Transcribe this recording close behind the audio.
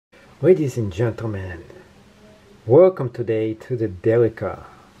Ladies and gentlemen, welcome today to the Delica.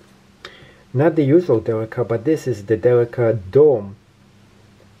 Not the usual Delica, but this is the Delica Dome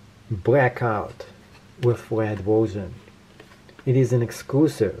Blackout with red version. It is an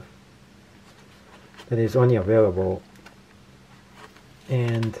exclusive that is only available,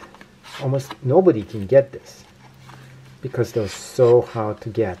 and almost nobody can get this because they're so hard to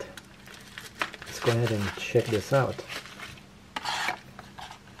get. Let's go ahead and check this out.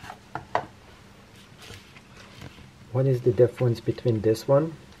 What is the difference between this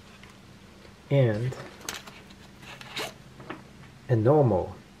one and a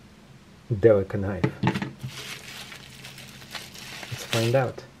normal Delica knife? Let's find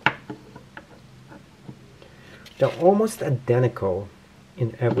out. They're almost identical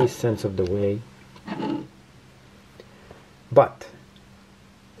in every sense of the way, but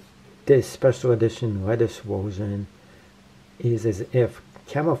this special edition reddish version is as if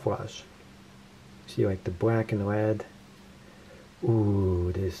camouflage. See, like the black and red.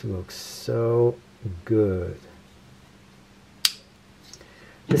 Ooh, this looks so good.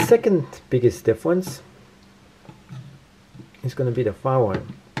 The second biggest difference is going to be the following.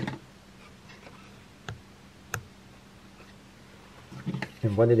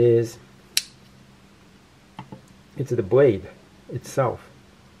 And what it is, it's the blade itself.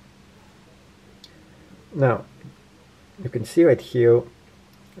 Now, you can see right here,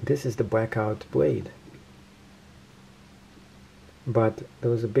 this is the blackout blade. But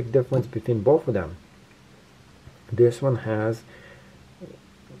there was a big difference between both of them. This one has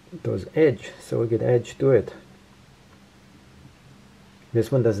those edge, so we get edge to it.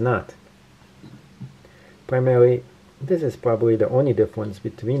 This one does not. Primarily, this is probably the only difference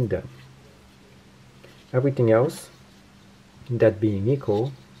between them. Everything else, that being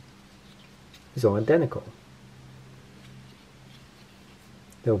equal, is all identical.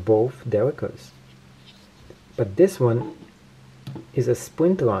 They're both Delicas. But this one is a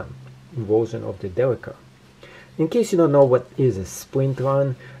splint-run version of the Delica. In case you don't know what is a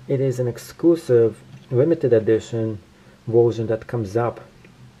splint-run, it is an exclusive limited edition version that comes up,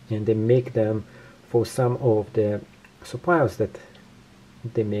 and they make them for some of the suppliers that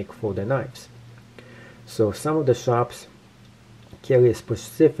they make for the knives. So some of the shops carry a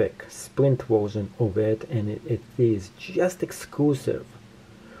specific splint version of it, and it is just exclusive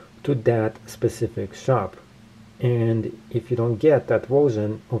to that specific shop. And if you don't get that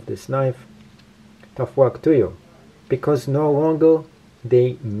version of this knife, tough luck to you, because no longer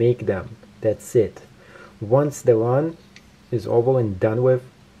they make them. That's it. Once the run is over and done with,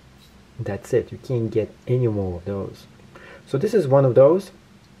 that's it. You can't get any more of those. So this is one of those.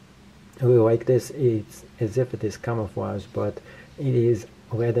 I really like this. It's as if it is camouflage, but it is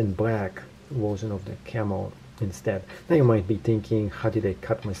red and black version of the camo instead. Now you might be thinking, how did I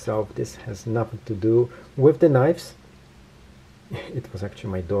cut myself? This has nothing to do with the knives. It was actually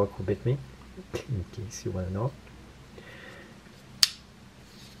my dog who bit me, in case you want to know.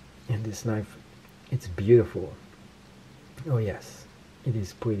 And this knife, it's beautiful. Oh yes, it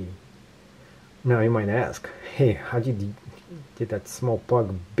is pretty. Now you might ask, hey, how did that small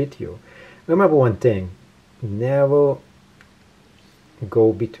pug bit you? Remember one thing, never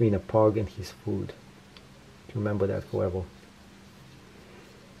go between a pug and his food. Remember that forever.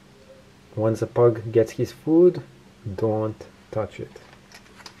 Once a pug gets his food, don't touch it.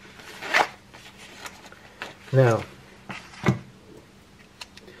 Now,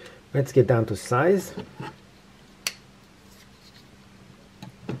 let's get down to size.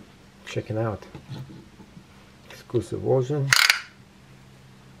 Check it out. Exclusive version.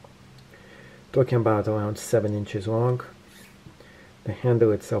 Talking about around 7 inches long. The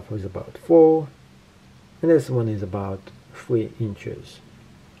handle itself is about 4. And this one is about 3 inches.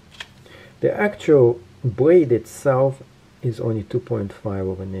 The actual blade itself is only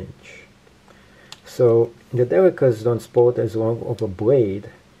 2.5 of an inch. So the Delicas don't sport as long of a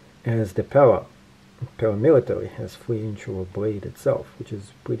blade as the paramilitary has 3 inch of a blade itself, which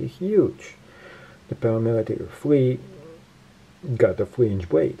is pretty huge. The paramilitary 3 got a 3 inch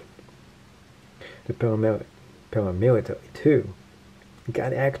blade. The paramilitary 2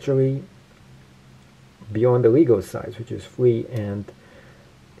 got actually beyond the legal size, which is 3, and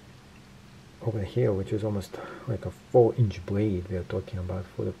over here, which is almost like a 4 inch blade we are talking about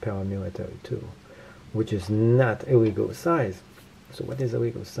for the paramilitary too, which is not a legal size. So what is a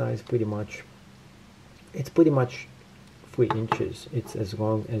legal size? It's pretty much 3 inches. It's as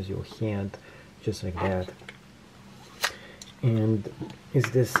long as your hand, just like that. And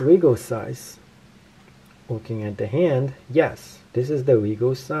is this legal size? Looking at the hand, yes, this is the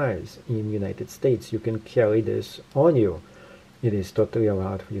legal size in United States. You can carry this on you. it is totally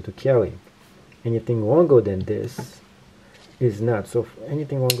allowed for you to carry. Anything longer than this is not. So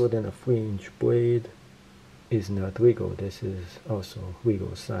anything longer than a 3-inch blade is not legal. This is also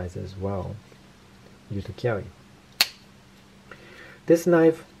legal size as well for you to carry. This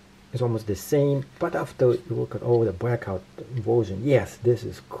knife is almost the same, but after you look at all the blackout version, yes, this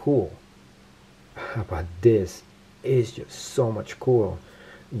is cool. But this is just so much cooler.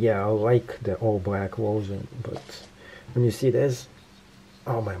 Yeah, I like the all black version, but when you see this,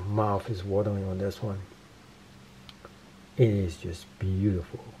 oh, my mouth is watering on this one. It is just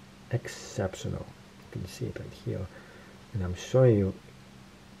beautiful, exceptional. You can see it right here, and I'm showing you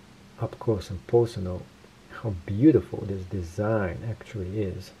up close and personal how beautiful this design actually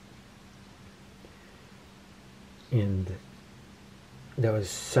is. And there was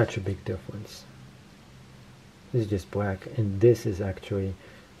such a big difference. This is just black, and this is actually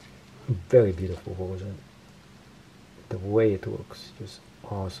a very beautiful version. The way it looks, just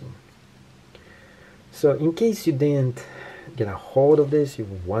awesome. So in case you didn't get a hold of this, you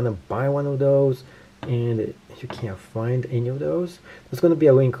want to buy one of those, and you can't find any of those, there's going to be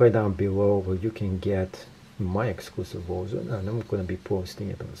a link right down below where you can get my exclusive version, and I'm going to be posting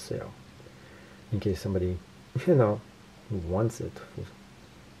it on sale in case somebody, you know, who wants it,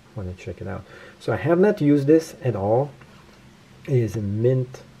 want to check it out. So I have not used this at all. It is in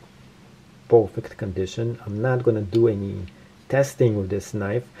mint perfect condition. I'm not going to do any testing with this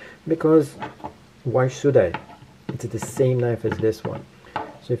knife because why should I? It's the same knife as this one.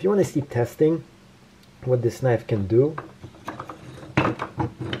 So if you want to see testing what this knife can do,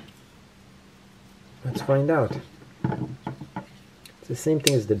 let's find out. It's the same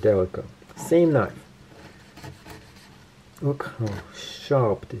thing as the Delica, same knife. Look how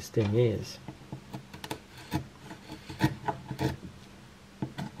sharp this thing is.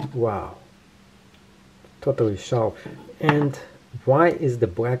 Wow, totally sharp. And why is the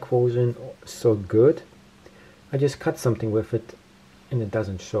black version so good? I just cut something with it and it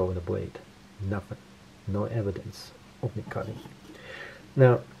doesn't show the blade. Nothing, no evidence of me cutting.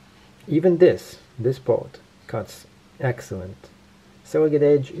 Now even this part cuts excellent. Surrogate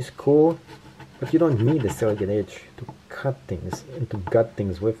edge is cool, but you don't need the surrogate edge to cut things and to gut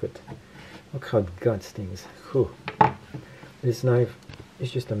things with it. Look how it guts things. Whew. This knife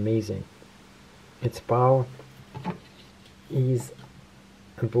is just amazing. Its power is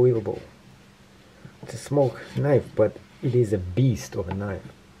unbelievable. It's a small knife, but it is a beast of a knife.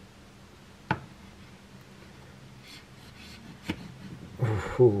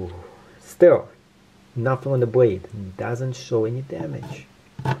 Ooh. Still, nothing on the blade. Doesn't show any damage.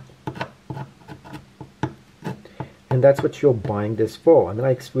 And that's what you're buying this for.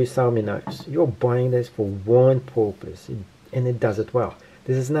 Unlike Swiss Army knives, you're buying this for one purpose, and it does it well.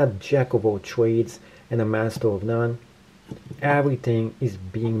 This is not jack of all trades and a master of none. Everything is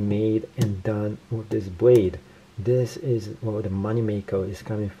being made and done with this blade. This is where the money maker is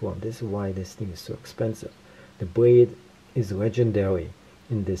coming from. This is why this thing is so expensive. The blade is legendary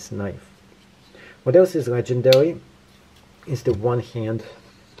in this knife. What else is legendary is the one-hand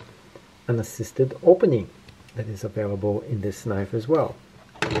unassisted opening that is available in this knife as well.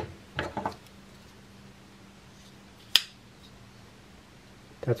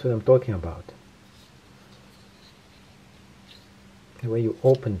 That's what I'm talking about. The way you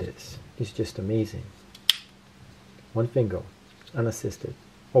open this is just amazing. One finger, unassisted,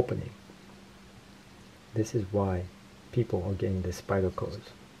 opening. This is why people are getting the Spydercos.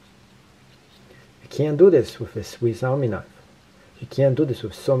 You can't do this with a Swiss Army knife. You can't do this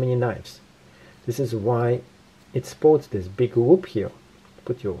with so many knives. This is why it sports this big loop here.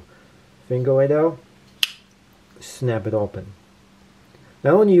 Put your finger right there, snap it open.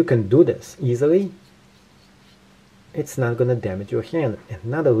 Not only you can do this easily, it's not going to damage your hand.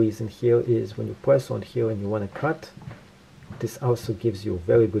 Another reason here is when you press on here and you want to cut, this also gives you a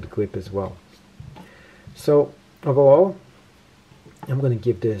very good grip as well. So overall, I'm going to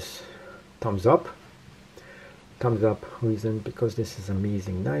give this thumbs up. Thumbs up reason because this is an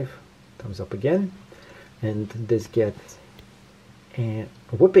amazing knife. Thumbs up again. And this gets a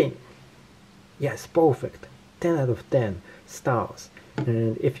whooping. Yes, perfect. 10 out of 10 stars.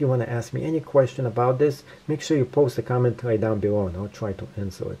 And if you want to ask me any question about this, make sure you post a comment right down below and I'll try to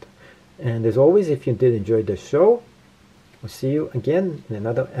answer it. And as always, if you did enjoy the show, I'll see you again in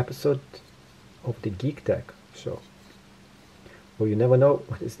another episode of the Geek Tech Show, where you never know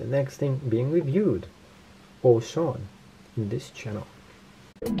what is the next thing being reviewed or shown in this channel.